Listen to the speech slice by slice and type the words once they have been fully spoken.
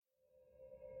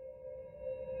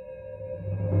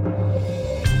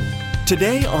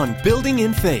Today on Building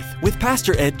in Faith with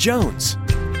Pastor Ed Jones.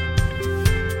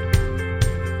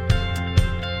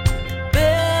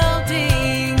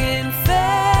 Building in Faith.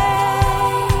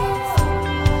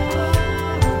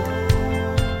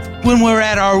 When we're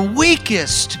at our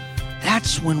weakest,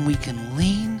 that's when we can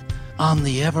lean on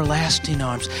the everlasting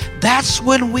arms. That's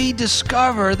when we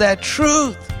discover that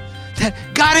truth. That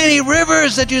got any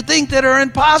rivers that you think that are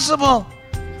impossible?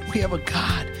 We have a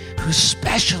God who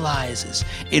specializes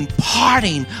in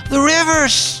parting the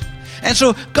rivers. And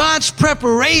so God's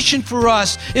preparation for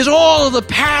us is all of the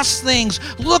past things.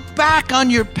 Look back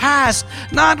on your past,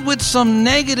 not with some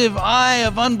negative eye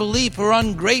of unbelief or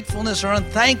ungratefulness or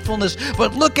unthankfulness,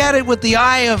 but look at it with the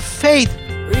eye of faith.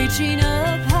 Reaching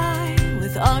up high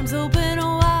with arms open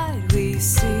wide, we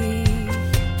see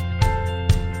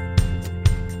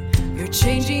you're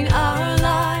changing our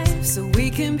lives so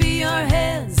we can be your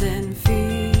hands and feet.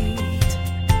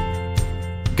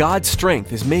 God's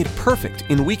strength is made perfect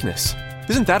in weakness.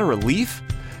 Isn't that a relief?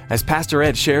 As Pastor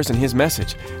Ed shares in his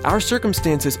message, our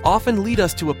circumstances often lead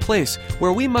us to a place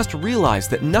where we must realize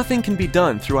that nothing can be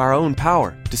done through our own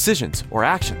power, decisions, or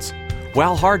actions.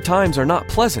 While hard times are not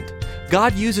pleasant,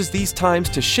 God uses these times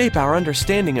to shape our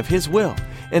understanding of His will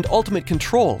and ultimate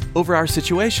control over our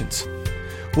situations.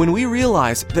 When we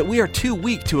realize that we are too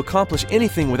weak to accomplish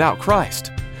anything without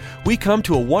Christ, we come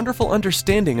to a wonderful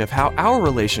understanding of how our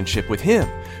relationship with Him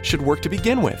should work to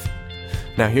begin with.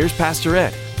 Now here's Pastor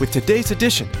Ed with today's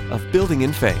edition of Building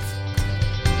in Faith.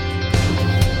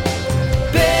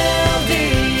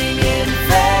 Building in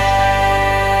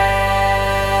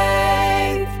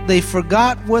Faith. They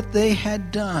forgot what they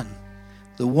had done,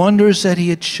 the wonders that He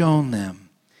had shown them.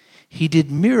 He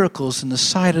did miracles in the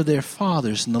sight of their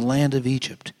fathers in the land of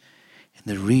Egypt, in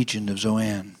the region of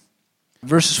Zoan.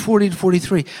 Verses 40 to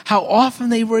 43, how often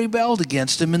they rebelled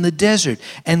against Him in the desert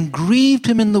and grieved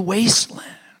Him in the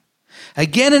wasteland.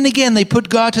 Again and again they put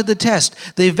God to the test.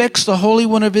 They vexed the Holy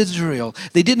One of Israel.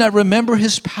 They did not remember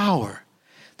His power,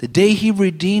 the day He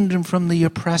redeemed them from the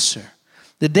oppressor,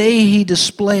 the day He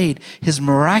displayed His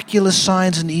miraculous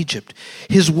signs in Egypt,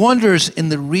 His wonders in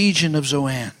the region of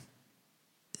Zoan.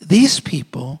 These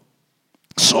people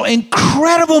saw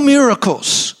incredible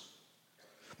miracles,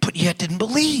 but yet didn't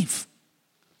believe.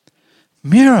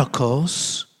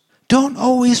 Miracles don't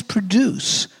always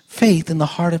produce faith in the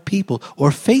heart of people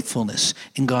or faithfulness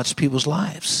in God's people's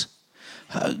lives.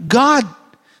 God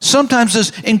sometimes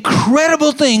does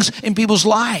incredible things in people's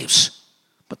lives,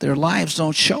 but their lives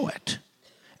don't show it.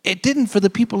 It didn't for the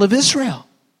people of Israel.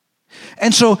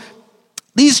 And so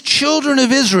these children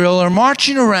of Israel are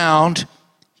marching around.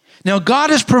 Now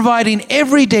God is providing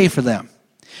every day for them.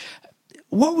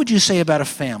 What would you say about a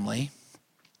family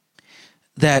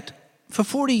that for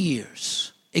 40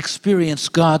 years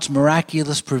experienced God's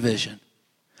miraculous provision?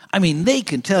 I mean, they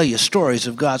can tell you stories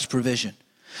of God's provision.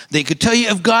 They could tell you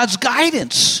of God's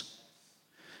guidance.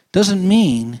 Doesn't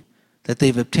mean that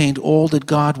they've obtained all that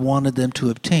God wanted them to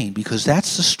obtain, because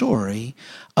that's the story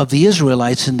of the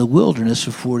Israelites in the wilderness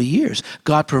for 40 years.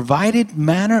 God provided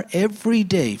manna every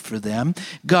day for them.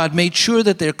 God made sure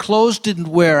that their clothes didn't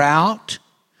wear out.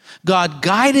 God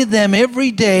guided them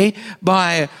every day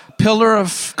by a pillar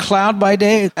of cloud by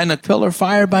day and a pillar of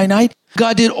fire by night.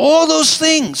 God did all those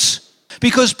things.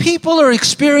 Because people are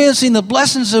experiencing the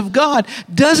blessings of God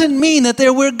doesn't mean that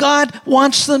they're where God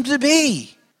wants them to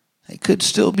be. They could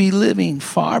still be living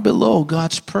far below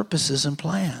God's purposes and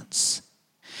plans.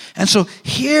 And so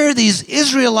here these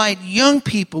Israelite young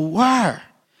people were,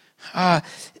 had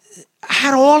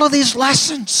all of these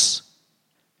lessons.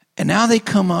 And now they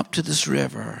come up to this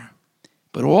river.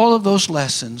 But all of those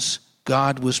lessons,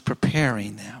 God was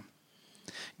preparing them.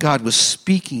 God was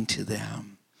speaking to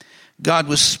them. God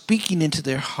was speaking into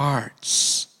their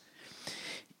hearts.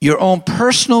 Your own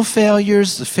personal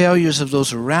failures, the failures of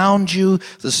those around you,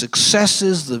 the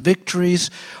successes, the victories,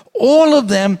 all of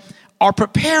them are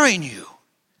preparing you.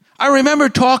 I remember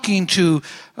talking to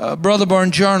Brother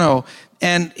Bongiorno,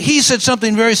 and he said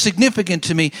something very significant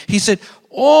to me. He said,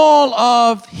 all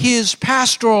of his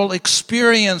pastoral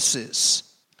experiences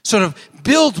sort of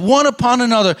built one upon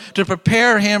another to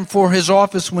prepare him for his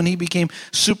office when he became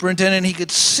superintendent. He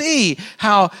could see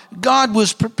how God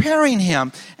was preparing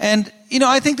him. And,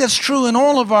 I think that's true in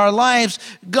all of our lives.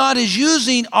 God is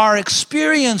using our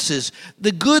experiences,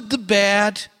 the good, the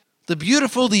bad, the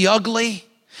beautiful, the ugly.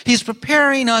 He's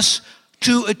preparing us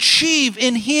to achieve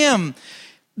in Him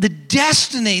the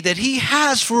destiny that He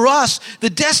has for us, the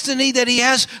destiny that He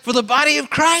has for the body of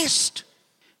Christ.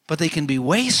 But they can be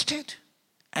wasted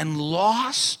and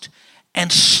lost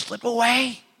and slip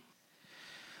away.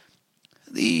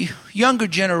 The younger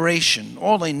generation,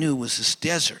 all they knew was this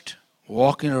desert.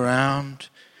 walking around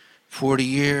 40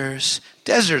 years.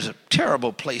 Desert's a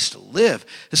terrible place to live,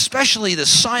 especially the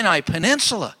Sinai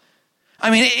Peninsula. I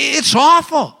mean, it's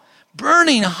awful.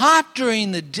 Burning hot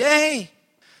during the day.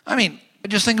 I mean,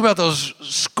 just think about those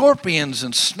scorpions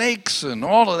and snakes and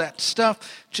all of that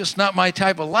stuff. Just not my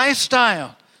type of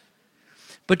lifestyle.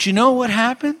 But you know what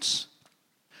happens?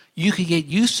 You can get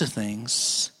used to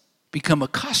things, become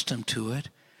accustomed to it,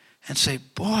 and say,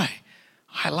 boy,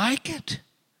 I like it.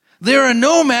 There are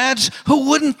nomads who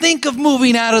wouldn't think of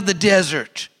moving out of the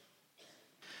desert.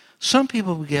 Some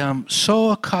people become so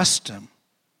accustomed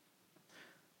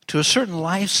to a certain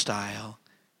lifestyle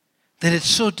that it's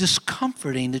so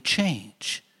discomforting to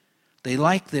change. They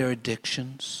like their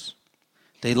addictions.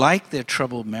 They like their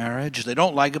troubled marriage. They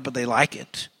don't like it, but they like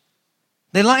it.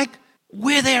 They like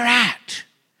where they're at.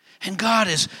 And God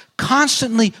is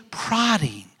constantly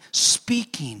prodding,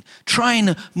 speaking, trying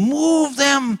to move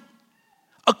them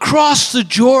across the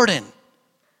Jordan.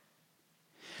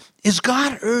 Is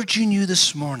God urging you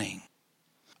this morning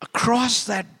across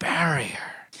that barrier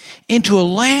into a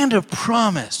land of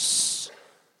promise,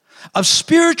 of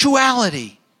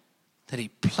spirituality that He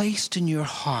placed in your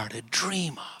heart, a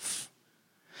dream of,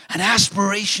 an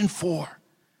aspiration for?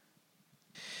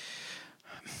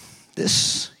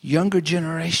 This younger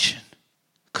generation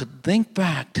could think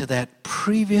back to that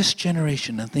previous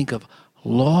generation and think of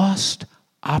lost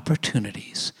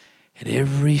opportunities at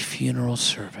every funeral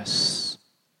service.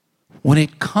 When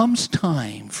it comes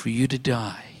time for you to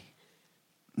die,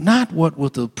 not what will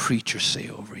the preacher say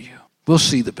over you. We'll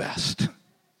see the best.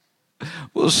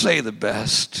 We'll say the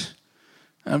best.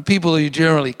 And people are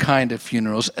generally kind at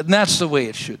funerals, and that's the way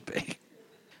it should be.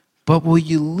 But will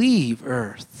you leave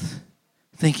earth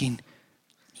thinking,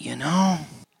 you know,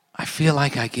 I feel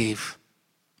like I gave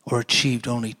or achieved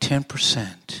only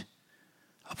 10%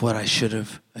 of what I should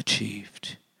have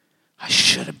achieved. I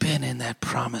should have been in that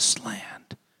promised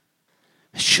land.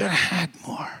 I should have had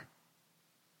more.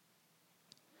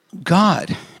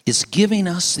 God is giving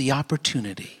us the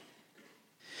opportunity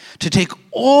to take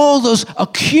all those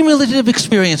accumulative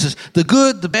experiences, the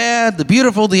good, the bad, the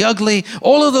beautiful, the ugly,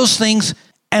 all of those things,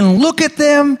 and look at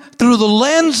them through the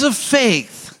lens of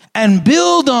faith and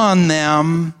build on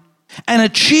them and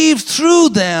achieve through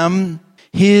them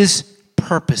His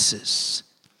purposes.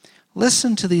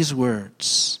 Listen to these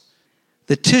words.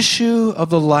 The tissue of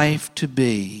the life to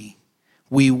be,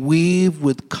 we weave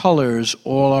with colors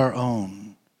all our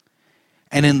own.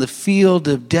 And in the field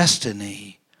of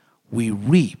destiny, we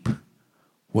reap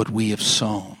what we have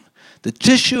sown. The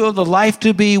tissue of the life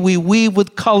to be, we weave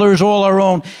with colors all our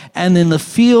own. And in the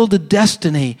field of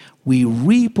destiny, we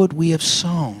reap what we have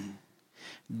sown.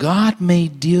 God may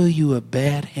deal you a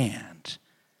bad hand,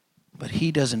 but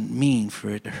He doesn't mean for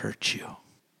it to hurt you.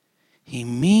 He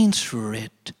means for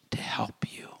it to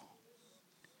help you.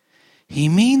 He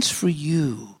means for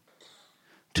you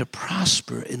to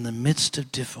prosper in the midst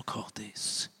of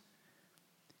difficulties.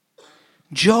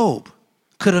 Job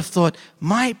could have thought,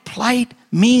 my plight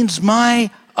means my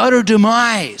utter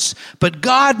demise. But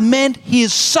God meant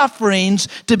his sufferings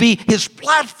to be his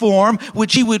platform,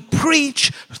 which he would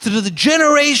preach to the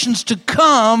generations to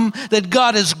come that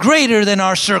God is greater than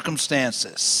our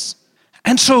circumstances.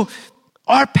 And so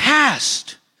our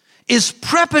past is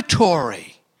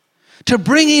preparatory to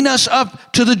bringing us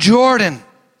up to the Jordan.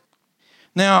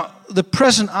 Now, the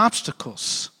present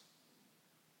obstacles,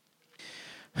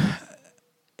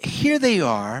 here they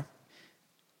are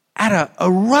at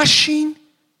a rushing,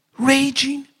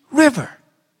 raging river.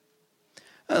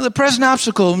 The present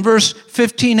obstacle in verse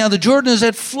 15, now the Jordan is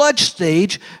at flood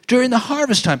stage during the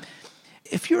harvest time.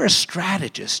 If you're a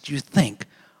strategist, you think,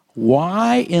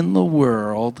 why in the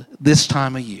world this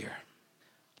time of year?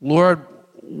 Lord,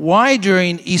 why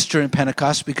during Easter and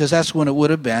Pentecost? Because that's when it would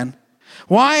have been.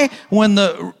 Why when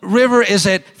the river is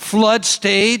at flood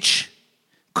stage?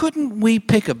 Couldn't we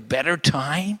pick a better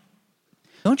time?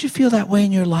 Don't you feel that way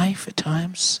in your life at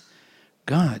times?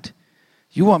 God,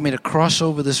 you want me to cross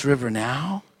over this river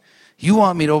now? You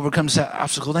want me to overcome this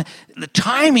obstacle now? The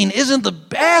timing isn't the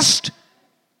best.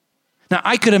 Now,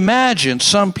 I could imagine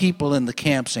some people in the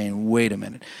camp saying, wait a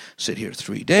minute, sit here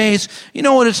 3 days. You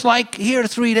know what it's like here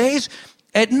 3 days?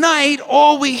 At night,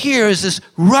 all we hear is this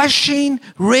rushing,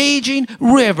 raging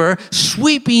river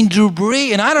sweeping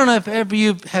debris. And I don't know if ever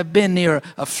you have been near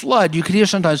a flood. You could hear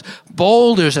sometimes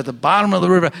boulders at the bottom of the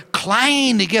river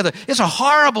clanging together. It's a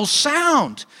horrible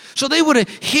sound. So they would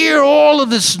hear all of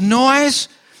this noise.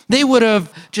 They would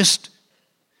have just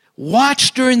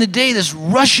watched during the day this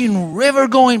rushing river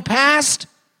going past.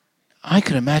 I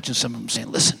could imagine some of them saying,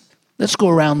 listen, let's go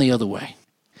around the other way.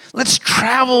 Let's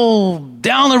travel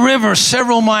down the river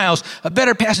several miles, a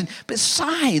better passage.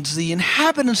 Besides, the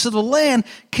inhabitants of the land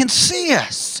can see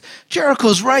us.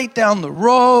 Jericho's right down the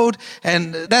road,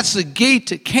 and that's the gate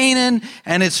to Canaan,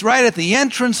 and it's right at the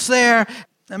entrance there.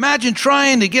 Imagine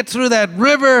trying to get through that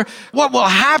river. What will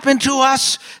happen to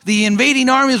us? The invading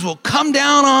armies will come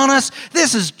down on us.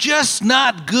 This is just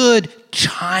not good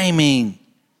timing.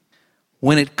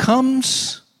 When it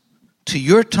comes to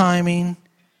your timing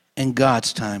and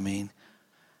God's timing,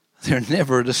 they're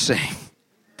never the same.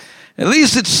 At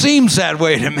least it seems that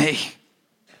way to me.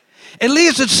 At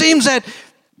least it seems that,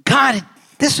 God,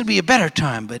 this would be a better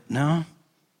time, but no.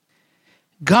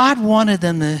 God wanted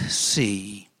them to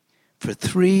see for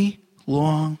 3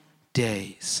 long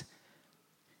days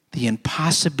the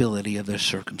impossibility of their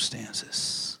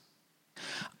circumstances.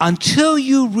 Until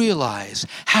you realize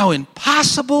how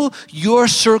impossible your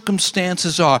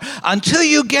circumstances are, until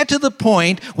you get to the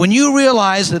point when you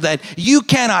realize that you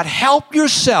cannot help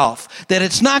yourself, that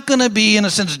it's not going to be, in a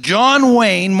sense, John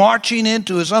Wayne marching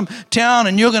into some town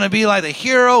and you're going to be like the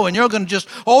hero and you're going to just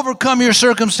overcome your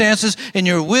circumstances in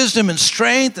your wisdom and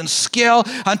strength and skill,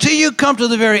 until you come to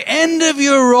the very end of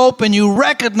your rope and you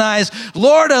recognize,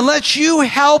 Lord, unless you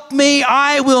help me,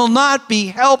 I will not be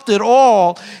helped at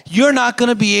all. You're not going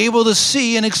to be able to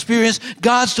see and experience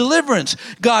God's deliverance.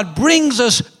 God brings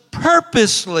us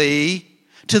purposely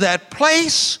to that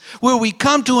place where we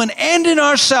come to an end in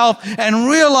ourselves and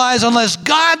realize unless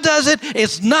God does it,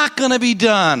 it's not going to be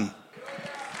done.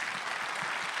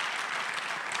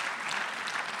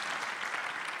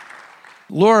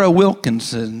 Laura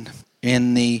Wilkinson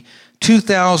in the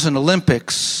 2000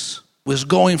 Olympics was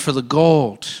going for the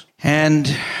gold,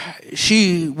 and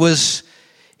she was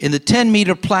in the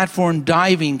 10-meter platform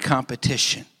diving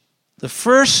competition. The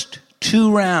first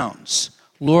 2 rounds,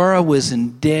 Laura was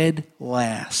in dead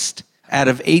last out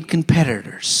of 8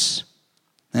 competitors.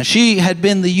 Now, she had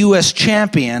been the U.S.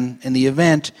 champion in the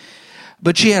event,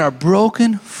 but she had a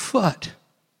broken foot.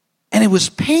 And it was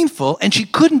painful, and she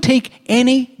couldn't take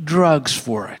any drugs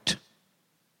for it.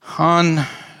 On, I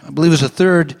believe it was the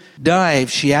 3rd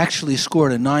dive, she actually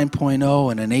scored a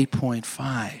 9.0 and an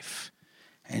 8.5.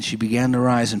 And she began to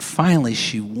rise, and finally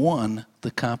she won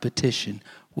the competition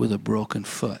with a broken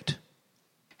foot.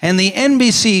 And the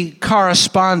NBC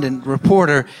correspondent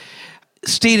reporter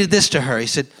stated this to her. He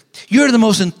said, "You're the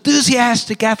most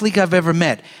enthusiastic athlete I've ever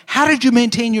met. How did you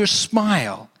maintain your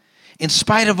smile in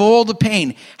spite of all the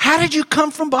pain? How did you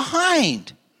come from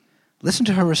behind?" Listen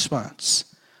to her response.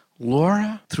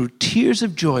 Laura, through tears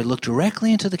of joy, looked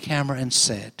directly into the camera and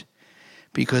said,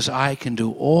 "Because I can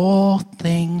do all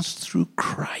things through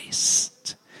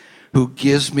Christ who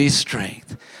gives me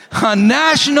strength." On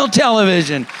national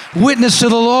television, witness to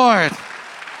the Lord.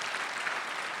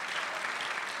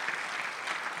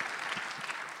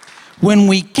 When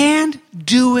we can't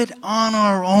do it on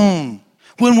our own,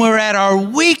 when we're at our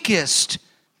weakest,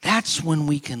 that's when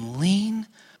we can lean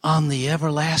on the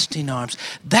everlasting arms.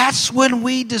 That's when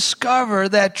we discover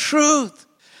that truth.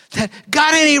 That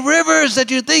got any rivers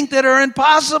that you think that are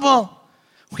impossible?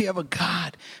 We have a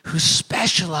God who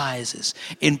specializes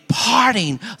in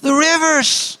parting the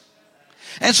rivers.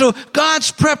 And so God's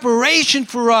preparation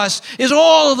for us is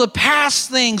all of the past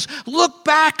things. Look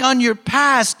back on your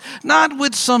past, not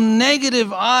with some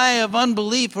negative eye of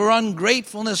unbelief or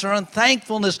ungratefulness or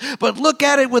unthankfulness, but look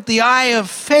at it with the eye of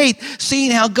faith,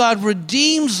 seeing how God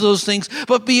redeems those things.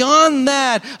 But beyond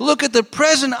that, look at the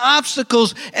present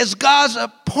obstacles as God's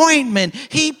appointment.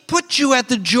 He put you at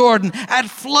the Jordan at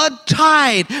flood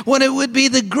tide when it would be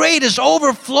the greatest,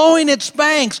 overflowing its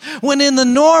banks, when in the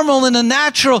normal and the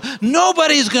natural,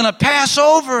 nobody's going to pass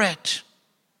over it.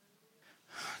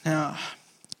 Now,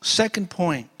 second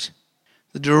point,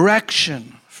 the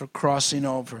direction for crossing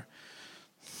over.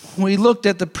 We looked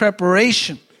at the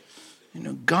preparation,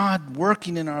 God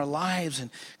working in our lives and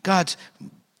God's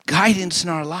guidance in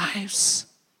our lives.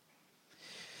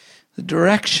 The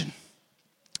direction.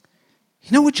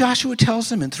 You know what Joshua tells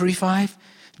them in 3:5?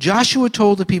 Joshua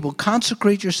told the people,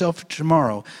 "Consecrate yourself for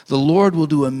tomorrow. The Lord will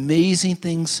do amazing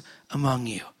things among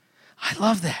you." I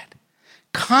love that.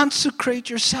 Consecrate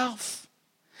yourself.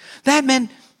 That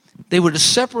meant they were to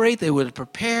separate, they were to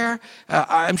prepare.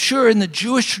 I'm sure in the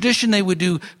Jewish tradition they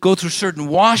would go through certain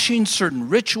washings, certain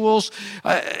rituals.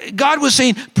 God was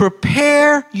saying,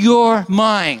 prepare your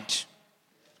mind.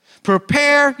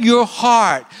 Prepare your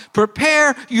heart.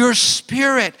 Prepare your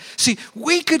spirit. See,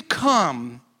 we could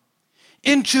come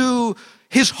into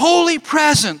His holy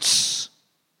presence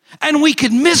and we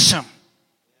could miss Him.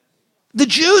 The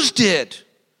Jews did.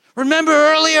 Remember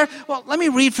earlier? Well, let me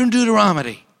read from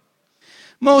Deuteronomy.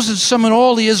 Moses summoned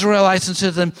all the Israelites and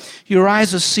said to them, your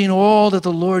eyes have seen all that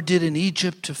the Lord did in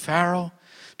Egypt to Pharaoh,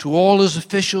 to all his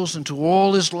officials, and to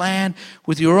all his land.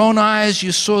 With your own eyes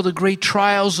you saw the great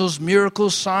trials, those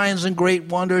miracles, signs, and great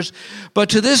wonders. But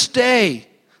to this day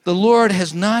the Lord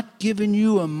has not given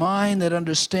you a mind that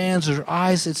understands, or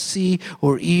eyes that see,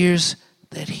 or ears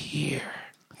that hear.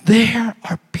 There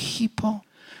are people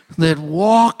that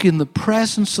walk in the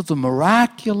presence of the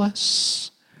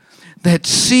miraculous, that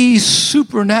see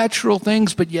supernatural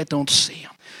things but yet don't see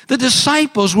them. The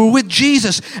disciples were with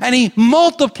Jesus and he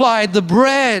multiplied the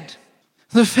bread,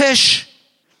 the fish,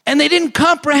 and they didn't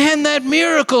comprehend that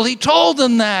miracle. He told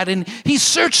them that and he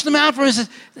searched them out for it. He said,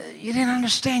 you didn't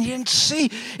understand, you didn't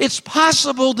see. It's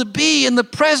possible to be in the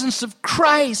presence of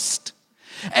Christ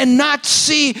and not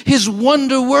see his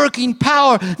wonder-working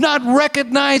power, not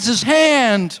recognize his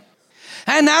hand.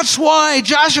 And that's why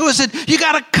Joshua said, you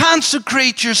got to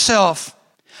consecrate yourself.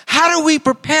 How do we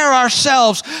prepare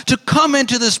ourselves to come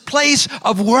into this place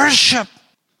of worship?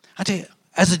 I tell you,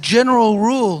 as a general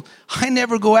rule, I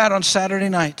never go out on Saturday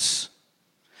nights.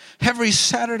 Every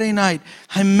Saturday night,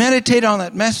 I meditate on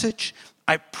that message.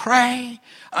 I pray.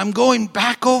 I'm going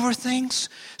back over things.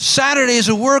 Saturday is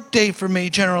a work day for me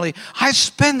generally. I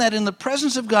spend that in the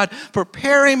presence of God,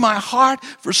 preparing my heart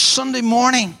for Sunday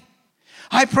morning.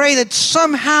 I pray that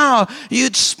somehow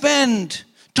you'd spend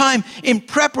time in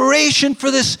preparation for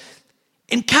this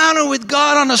encounter with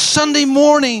God on a Sunday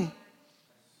morning.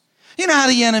 You know how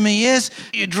the enemy is.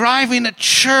 You're driving to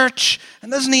church, and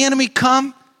doesn't the enemy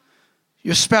come?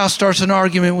 Your spouse starts an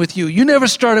argument with you. You never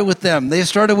started with them. They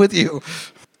started with you.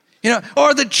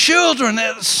 Or the children,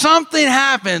 something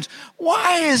happens.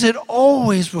 Why is it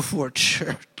always before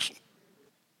church?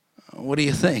 What do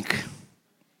you think?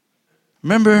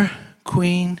 Remember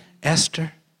Queen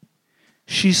Esther?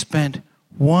 She spent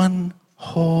one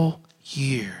whole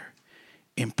year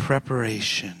in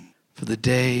preparation for the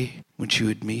day when she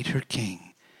would meet her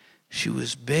king. She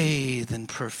was bathed and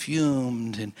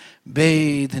perfumed and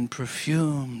bathed and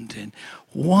perfumed, and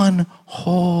one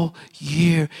whole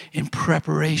year in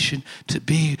preparation to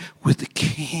be with the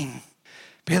king.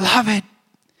 Beloved,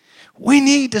 we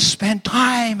need to spend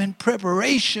time in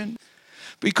preparation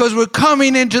because we're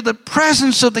coming into the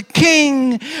presence of the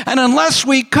King. And unless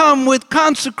we come with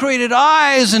consecrated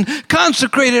eyes and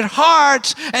consecrated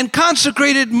hearts and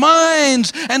consecrated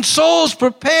minds and souls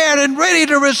prepared and ready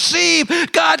to receive,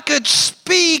 God could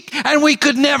speak and we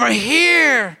could never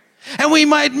hear. And we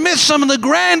might miss some of the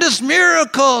grandest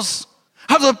miracles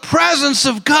of the presence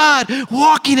of God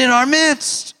walking in our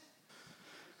midst.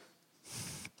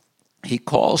 He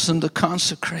calls them to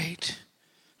consecrate.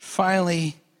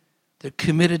 Finally, they're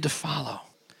committed to follow.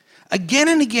 Again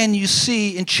and again you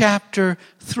see in chapter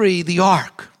 3 the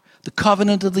ark. The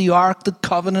covenant of the ark, the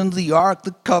covenant of the ark,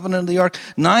 the covenant of the ark.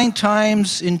 9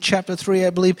 times in chapter 3, I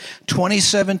believe.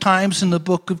 27 times in the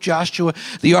book of Joshua,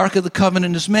 the ark of the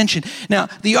covenant is mentioned. Now,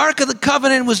 the ark of the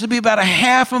covenant was to be about a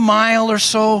half a mile or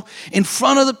so in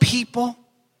front of the people.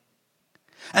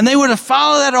 And they were to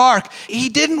follow that ark. He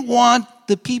didn't want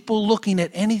the people looking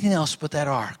at anything else but that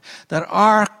ark. That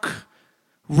ark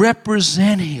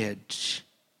represented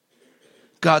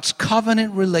God's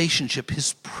covenant relationship,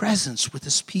 his presence with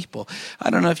his people. I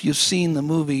don't know if you've seen the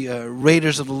movie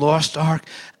Raiders of the Lost Ark.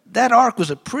 That ark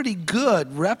was a pretty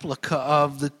good replica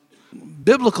of the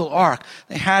biblical ark.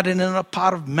 They had it in a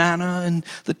pot of manna and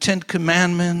the 10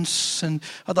 Commandments and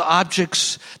other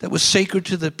objects that was sacred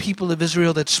to the people of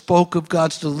Israel that spoke of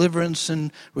God's deliverance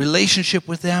and relationship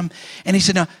with them. And he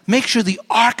said, now make sure the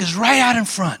ark is right out in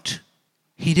front.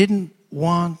 He didn't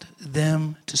want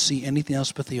them to see anything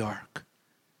else but the ark.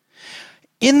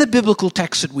 In the biblical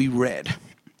text that we read,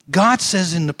 God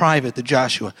says in the private to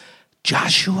Joshua,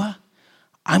 Joshua,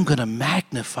 I'm going to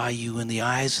magnify you in the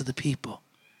eyes of the people.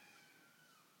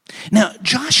 Now,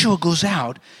 Joshua goes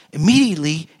out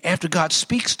immediately after God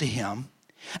speaks to him,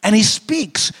 and he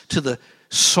speaks to the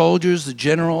soldiers, the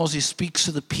generals, he speaks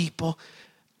to the people.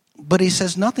 But he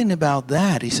says nothing about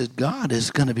that. He says, God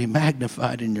is going to be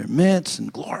magnified in your midst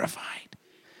and glorified.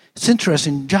 It's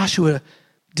interesting, Joshua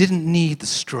didn't need the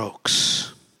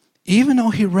strokes, even though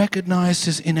he recognized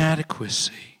his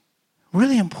inadequacy.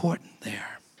 Really important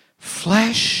there.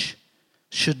 Flesh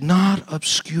should not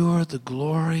obscure the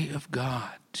glory of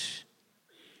God.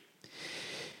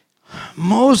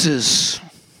 Moses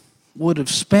would have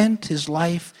spent his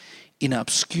life in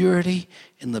obscurity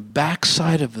in the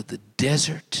backside of the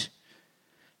desert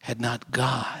had not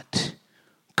God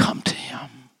come to him.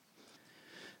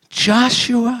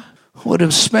 Joshua would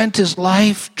have spent his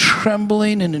life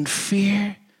trembling and in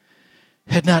fear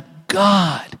had not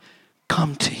God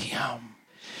come to him.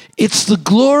 It's the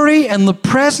glory and the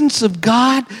presence of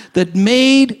God that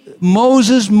made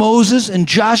Moses, and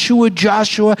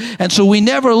Joshua. And so we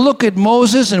never look at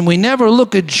Moses and we never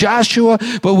look at Joshua,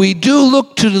 but we do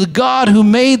look to the God who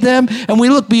made them, and we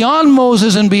look beyond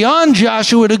Moses and beyond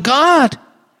Joshua to God.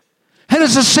 And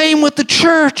it's the same with the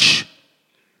church.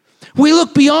 We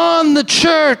look beyond the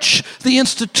church, the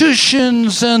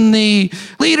institutions and the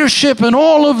leadership and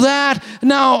all of that.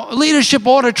 Now, leadership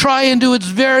ought to try and do its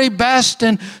very best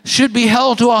and should be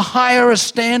held to a higher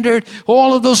standard,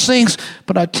 all of those things.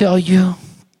 But I tell you,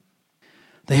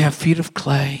 they have feet of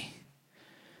clay.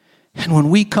 And when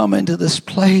we come into this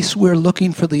place, we're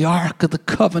looking for the Ark of the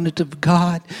Covenant of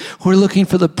God. We're looking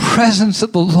for the presence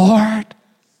of the Lord.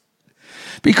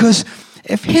 Because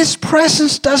if His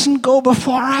presence doesn't go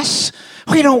before us,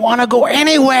 we don't want to go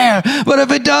anywhere. But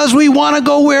if it does, we want to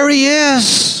go where He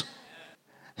is.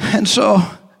 And so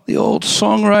the old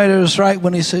songwriter is right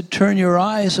when he said, turn your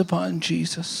eyes upon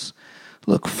Jesus.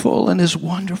 Look full in His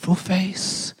wonderful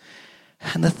face.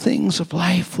 And the things of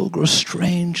life will grow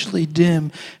strangely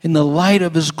dim in the light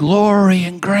of His glory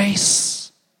and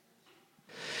grace.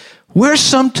 We're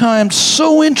sometimes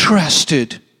so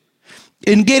interested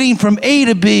in getting from A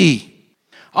to B.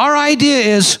 Our idea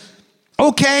is,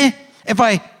 okay, if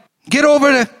I get over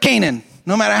to Canaan,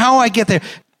 no matter how I get there.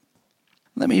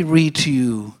 Let me read to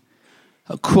you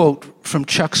a quote from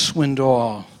Chuck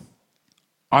Swindoll.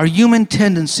 Our human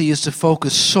tendency is to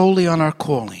focus solely on our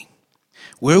calling,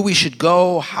 where we should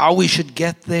go, how we should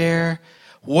get there,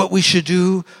 what we should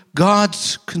do.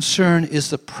 God's concern is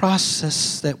the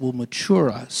process that will mature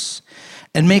us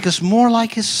and make us more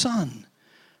like His Son.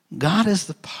 God is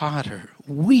the potter.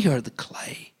 We are the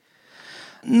clay.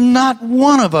 Not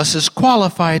one of us is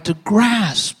qualified to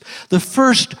grasp the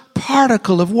first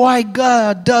particle of why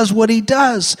God does what He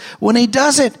does, when He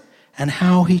does it, and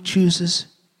how He chooses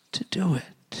to do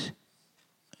it.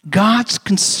 God's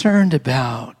concerned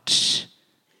about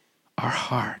our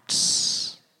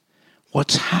hearts,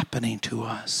 what's happening to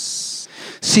us.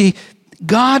 See,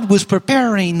 God was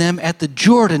preparing them at the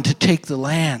Jordan to take the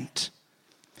land.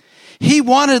 He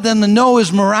wanted them to know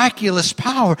His miraculous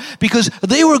power because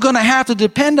they were going to have to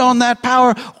depend on that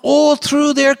power all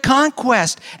through their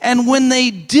conquest. And when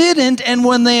they didn't, and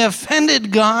when they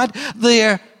offended God,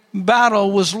 their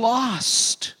battle was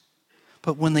lost.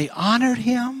 But when they honored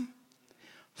Him,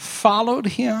 followed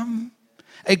Him,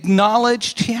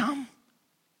 acknowledged Him,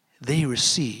 they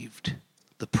received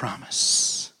the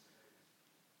promise.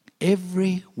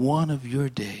 Every one of your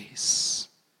days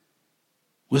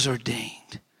was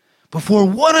ordained before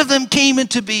one of them came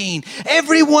into being.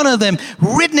 Every one of them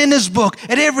written in His book.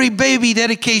 At every baby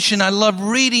dedication, I love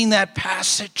reading that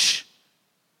passage.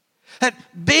 That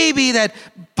baby, that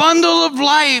bundle of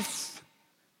life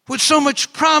with so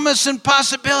much promise and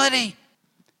possibility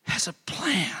has a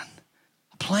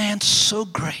plan so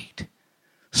great,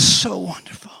 so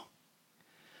wonderful,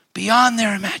 beyond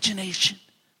their imagination.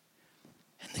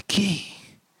 And the key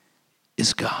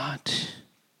is God.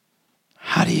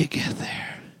 How do you get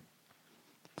there?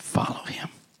 Follow Him.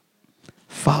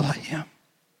 Follow Him.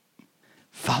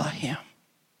 Follow Him.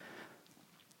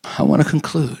 I want to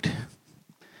conclude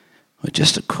with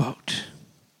just a quote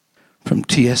from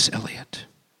T.S. Eliot,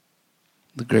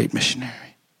 the great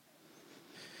missionary.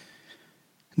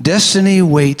 Destiny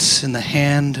waits in the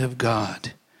hand of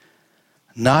God,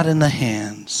 not in the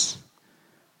hands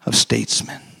of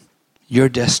statesmen. Your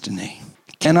destiny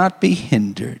cannot be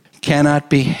hindered, cannot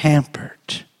be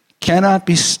hampered, cannot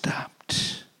be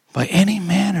stopped by any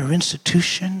man or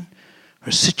institution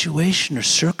or situation or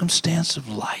circumstance of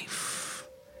life.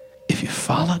 If you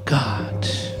follow God,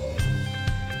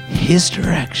 His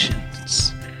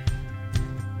directions,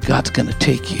 God's going to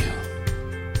take you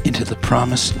into the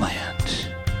promised land.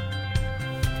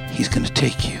 He's going to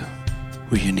take you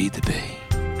where you need to be.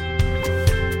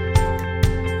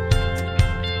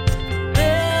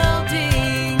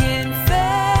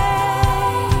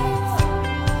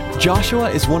 Joshua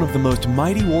is one of the most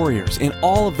mighty warriors in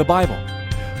all of the Bible.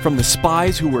 From the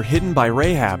spies who were hidden by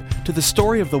Rahab to the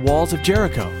story of the walls of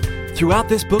Jericho. Throughout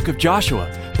this book of Joshua,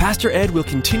 Pastor Ed will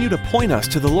continue to point us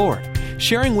to the Lord,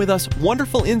 sharing with us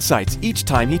wonderful insights each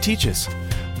time he teaches.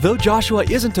 Though Joshua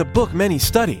isn't a book many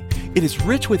study, it is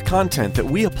rich with content that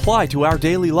we apply to our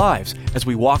daily lives as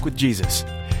we walk with Jesus.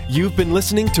 You've been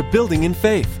listening to Building in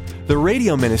Faith, the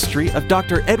radio ministry of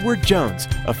Dr. Edward Jones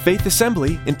of Faith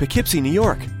Assembly in Poughkeepsie, New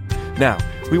York. Now,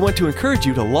 we want to encourage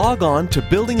you to log on to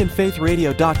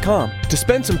buildinginfaithradio.com to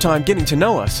spend some time getting to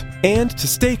know us and to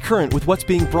stay current with what's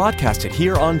being broadcasted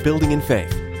here on Building in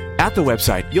Faith. At the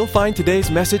website, you'll find today's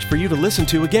message for you to listen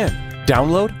to again.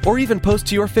 download, or even post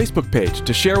to your Facebook page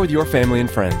to share with your family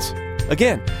and friends.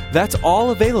 Again, that's all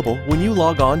available when you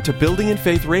log on to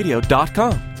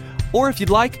buildinginfaithradio.com. Or if you'd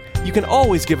like, you can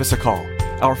always give us a call.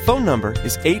 Our phone number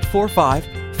is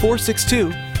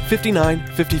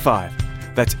 845-462-5955.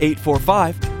 That's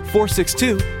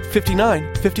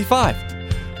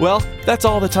 845-462-5955. Well, that's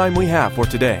all the time we have for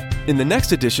today. In the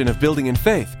next edition of Building in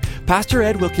Faith, Pastor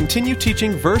Ed will continue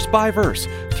teaching verse by verse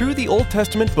through the Old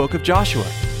Testament book of Joshua.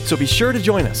 So be sure to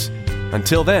join us.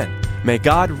 Until then, may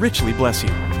God richly bless you.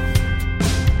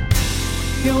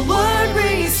 Your word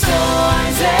restores.